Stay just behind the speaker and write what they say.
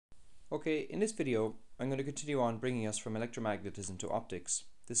Okay, in this video I'm going to continue on bringing us from electromagnetism to optics.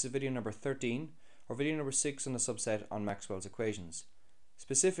 This is video number 13 or video number 6 on the subset on Maxwell's equations.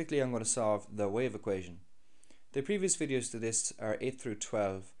 Specifically, I'm going to solve the wave equation. The previous videos to this are 8 through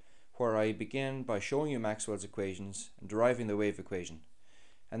 12, where I began by showing you Maxwell's equations and deriving the wave equation.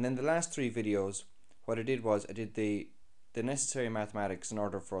 And then the last 3 videos, what I did was I did the necessary mathematics in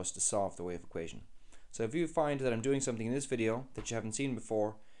order for us to solve the wave equation. So if you find that I'm doing something in this video that you haven't seen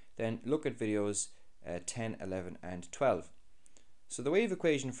before, then look at videos 10, 11 and 12. So the wave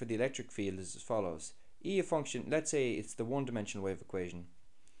equation for the electric field is as follows. E a function, let's say it's the one-dimensional wave equation,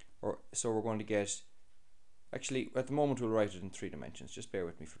 so we're going to get, actually at the moment we'll write it in 3 dimensions, just bear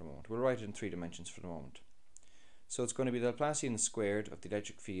with me for the moment. We'll write it in 3 dimensions for the moment. So it's going to be the Laplacian squared of the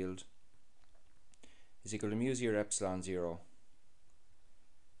electric field is equal to mu 0 epsilon 0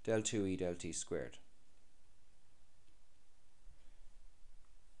 del 2e del t squared.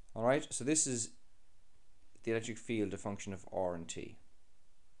 Alright, so this is the electric field, a function of r and t.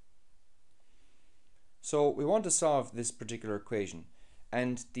 So we want to solve this particular equation,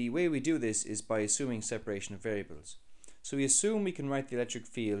 and the way we do this is by assuming separation of variables. So we assume we can write the electric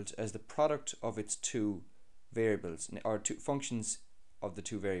field as the product of its two variables, or two functions of the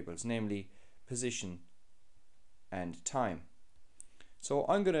two variables, namely position and time. So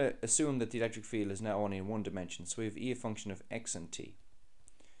I'm going to assume that the electric field is now only in one dimension, so we have E a function of x and t.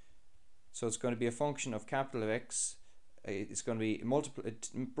 So it's going to be a function of capital X. It's going to be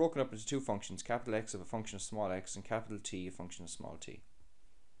broken up into two functions, capital X of a function of small x and capital T a function of small t.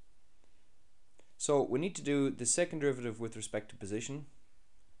 So we need to do the second derivative with respect to position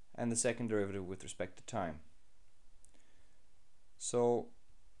and the second derivative with respect to time. So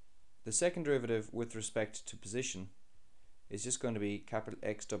the second derivative with respect to position is just going to be capital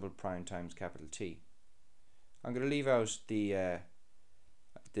X double prime times capital T. I'm going to leave out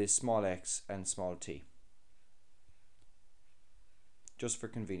the small x and small t, just for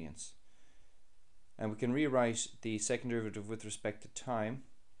convenience. And we can rewrite the second derivative with respect to time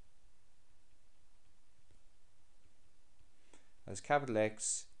as capital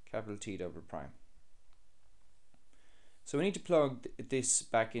X, capital T double prime. So we need to plug this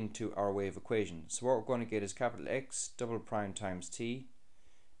back into our wave equation. So what we're going to get is capital X double prime times T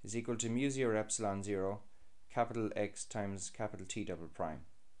is equal to mu 0 epsilon 0 capital X times capital T double prime.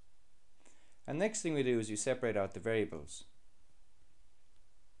 And next thing we do is we separate out the variables.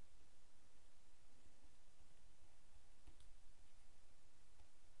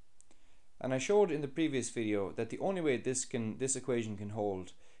 And I showed in the previous video that the only way this equation can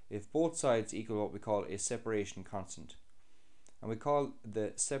hold if both sides equal what we call a separation constant. And we call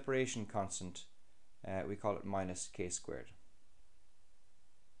the separation constant, we call it minus k squared.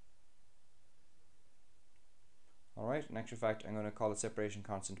 Alright, in actual fact I'm going to call the separation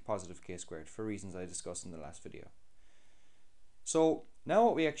constant positive k squared for reasons I discussed in the last video. So now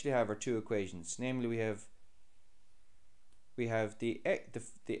what we actually have are two equations, namely we have the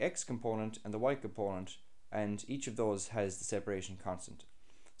x component and the y component, and each of those has the separation constant.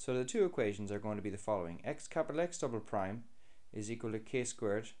 So the two equations are going to be the following. Capital X double prime is equal to k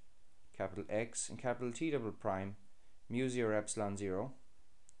squared capital X and capital T double prime mu 0 epsilon 0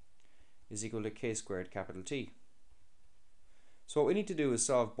 is equal to k squared capital T. So what we need to do is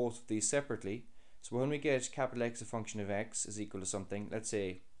solve both of these separately. So when we get capital X a function of x is equal to something, let's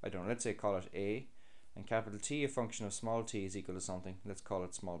say call it a, and capital T a function of small t is equal to something, let's call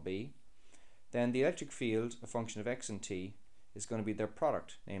it small b, then the electric field, a function of x and t, is going to be their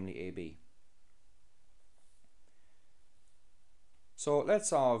product, namely AB. So let's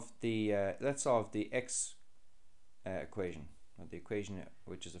solve the x equation, or the equation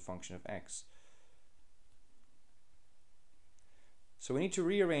which is a function of x. So we need to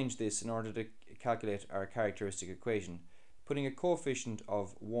rearrange this in order to calculate our characteristic equation, putting a coefficient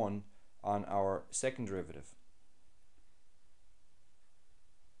of 1 on our second derivative.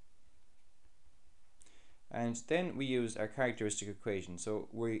 And then we use our characteristic equation. So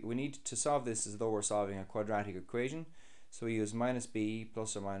we need to solve this as though we're solving a quadratic equation. So we use minus b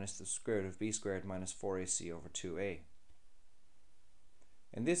plus or minus the square root of b squared minus 4ac over 2a.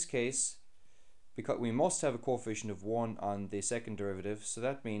 In this case, because we must have a coefficient of 1 on the second derivative, so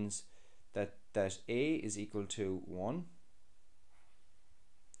that means that a is equal to 1,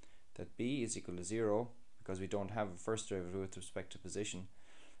 that b is equal to 0 because we don't have a first derivative with respect to position,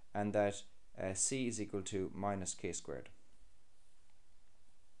 and that c is equal to minus k squared.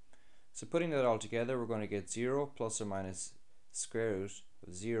 So putting that all together, we're going to get 0 plus or minus square root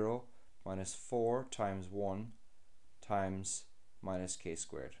of 0 minus 4 times 1 times minus k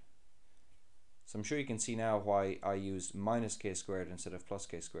squared. So I'm sure you can see now why I used minus k squared instead of plus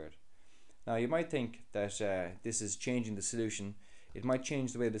k squared. Now you might think that this is changing the solution. It might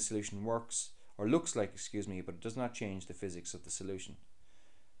change the way the solution works or looks like, excuse me, but it does not change the physics of the solution.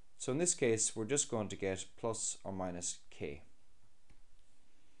 So in this case, we're just going to get plus or minus k.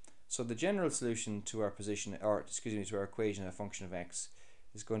 So the general solution to our position, or excuse me, to our equation, a function of x,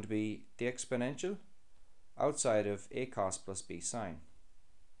 is going to be the exponential outside of a cos plus b sine.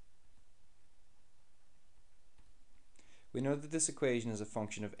 We know that this equation is a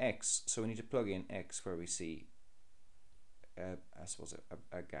function of x, so we need to plug in x where we see, I suppose,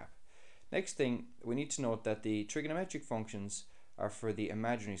 a gap. Next thing, we need to note that the trigonometric functions are for the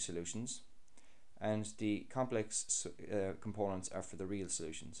imaginary solutions, and the complex components are for the real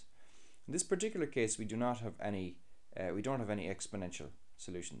solutions. In this particular case, we do not have any. We don't have any exponential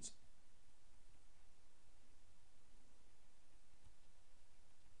solutions.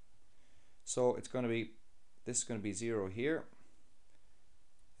 So it's going to be, this is going to be 0 here,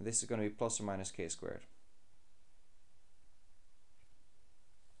 and this is going to be plus or minus k squared.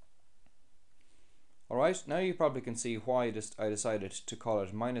 Alright, now you probably can see why I decided to call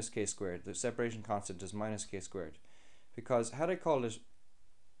it minus k squared. The separation constant is minus k squared. Because had I called it,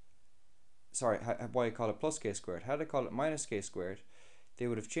 why I call it plus k squared, had I called it minus k squared, they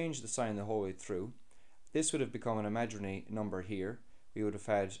would have changed the sign the whole way through. This would have become an imaginary number here. We would have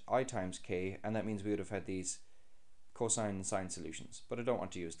had I times k, and that means we would have had these cosine and sine solutions, but I don't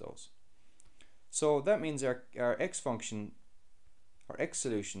want to use those. So that means our x function, our x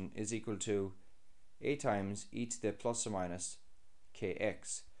solution, is equal to a times e to the plus or minus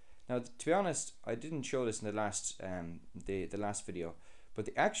kx. Now, to be honest, I didn't show this in the last video, but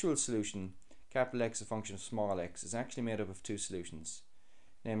the actual solution, capital X, a function of small x, is actually made up of two solutions,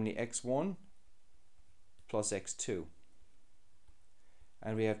 namely x1 plus x2,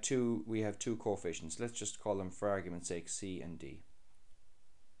 and we have two coefficients. Let's just call them, for argument's sake, c and d.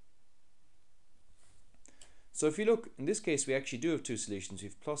 So if you look, in this case, we actually do have two solutions. We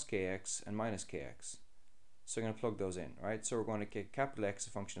have plus kx and minus kx. So I'm going to plug those in, right? So we're going to get capital X, a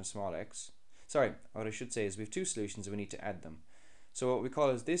function of small x. Sorry, what I should say is we have two solutions and we need to add them. So what we call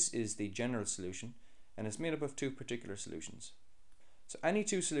is, this is the general solution, and it's made up of two particular solutions. So any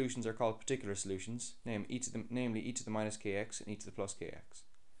two solutions are called particular solutions, namely e to the minus kx and e to the plus kx.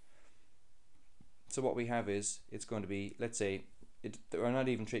 So what we have is, it's going to be, let's say, we're not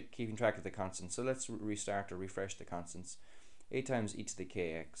even keeping track of the constants, so let's restart or refresh the constants. A times e to the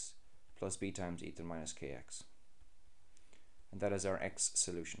kx plus b times e to the minus kx. And that is our x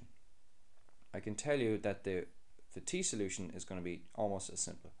solution. I can tell you that the t solution is going to be almost as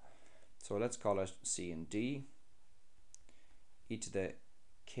simple. So let's call it c and d, e to the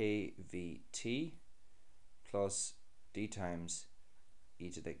kvt plus d times e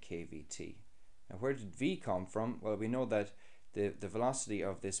to the kvt. Now where did v come from? Well, we know that the velocity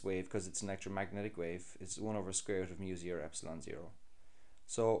of this wave, because it's an electromagnetic wave, is 1 over square root of mu 0 epsilon 0.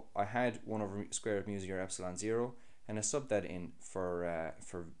 So I had 1 over square root of mu 0 epsilon 0, and I subbed that in for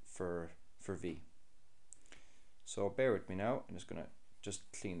v. So bear with me now. I'm just going to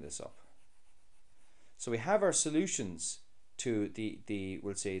clean this up. So we have our solutions to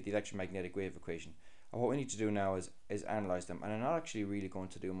we'll say the electromagnetic wave equation. And what we need to do now is analyze them. And I'm not actually really going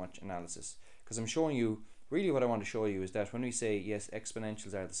to do much analysis, because I'm showing you, really what I want to show you is that when we say, yes,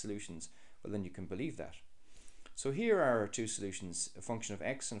 exponentials are the solutions, well, then you can believe that. So here are our two solutions, a function of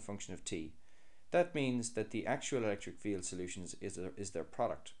x and a function of t. That means that the actual electric field solutions is their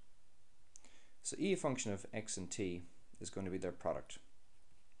product. So E, a function of x and t, is going to be their product.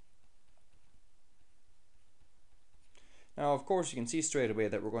 Now, of course, you can see straight away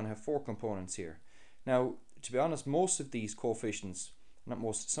that we're going to have four components here. Now, to be honest, most of these coefficients,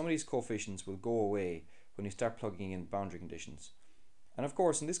 some of these coefficients will go away when you start plugging in boundary conditions. And of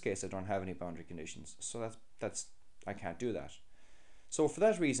course, in this case, I don't have any boundary conditions, so I can't do that. So for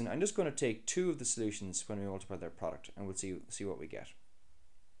that reason, I'm just going to take two of the solutions when we multiply their product, and we'll see what we get.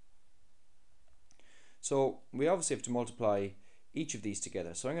 So we obviously have to multiply each of these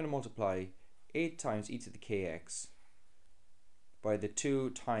together. So I'm going to multiply 8 times e to the kx by the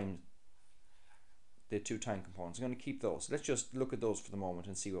two time components. I'm going to keep those. Let's just look at those for the moment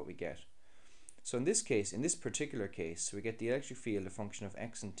and see what we get. So in this case, in this particular case, we get the electric field, a function of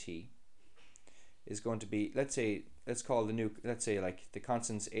x and t, is going to be, let's say like the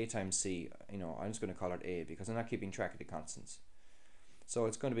constants a times c, I'm just going to call it a because I'm not keeping track of the constants. So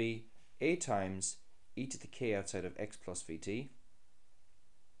it's going to be a times e to the k outside of x plus vt.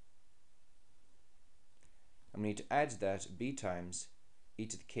 And we need to add to that b times e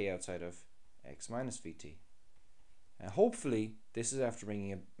to the k outside of x minus vt. And hopefully this is after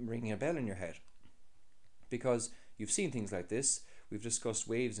ringing a bell in your head, because you've seen things like this we've discussed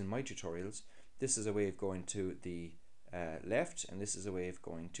waves in my tutorials. This is a wave going to the left, and this is a wave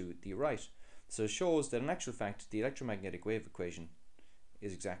going to the right. So it shows that in actual fact the electromagnetic wave equation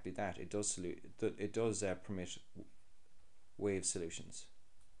is exactly that. It does permit wave solutions.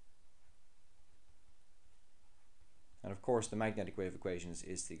 And of course the magnetic wave equation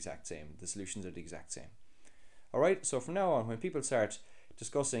is the exact same. The solutions are the exact same. Alright, so from now on, when people start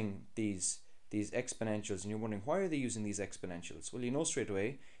discussing these exponentials and you're wondering why are they using these exponentials, well, you know straight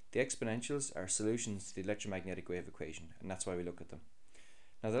away the exponentials are solutions to the electromagnetic wave equation, and that's why we look at them.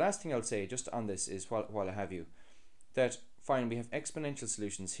 Now the last thing I'll say just on this is, while I have you, that fine, we have exponential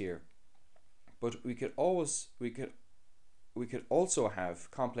solutions here, but we could also have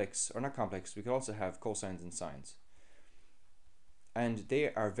complex, or not complex, we could also have cosines and sines, and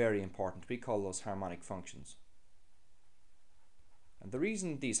they are very important. We call those harmonic functions. And the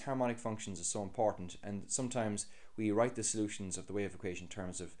reason these harmonic functions are so important, and sometimes we write the solutions of the wave equation in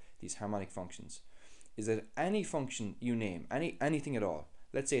terms of these harmonic functions, is that any function you name, anything at all,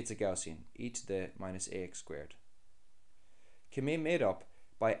 let's say it's a Gaussian, e to the minus ax squared, can be made up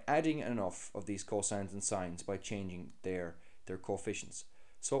by adding enough of these cosines and sines by changing their coefficients.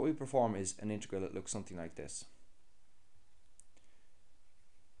 So what we perform is an integral that looks something like this.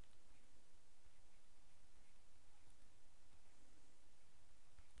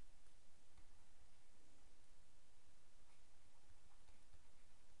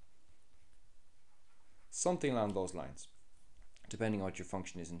 Something along those lines, depending on what your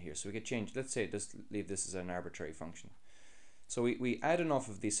function is in here. So we could change, let's say, just leave this as an arbitrary function. So we add enough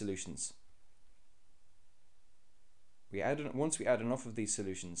of these solutions. Once we add enough of these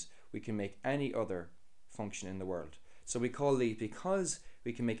solutions, we can make any other function in the world. So we call these, because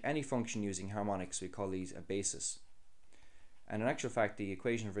we can make any function using harmonics, we call these a basis. And in actual fact, the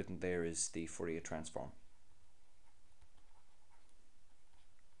equation I've written there is the Fourier transform.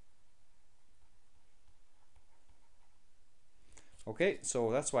 Okay,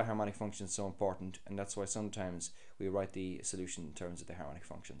 so that's why harmonic functions are so important, and that's why sometimes we write the solution in terms of the harmonic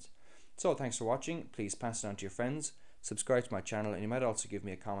functions. So thanks for watching. Please pass it on to your friends, subscribe to my channel, and you might also give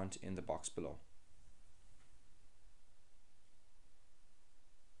me a comment in the box below.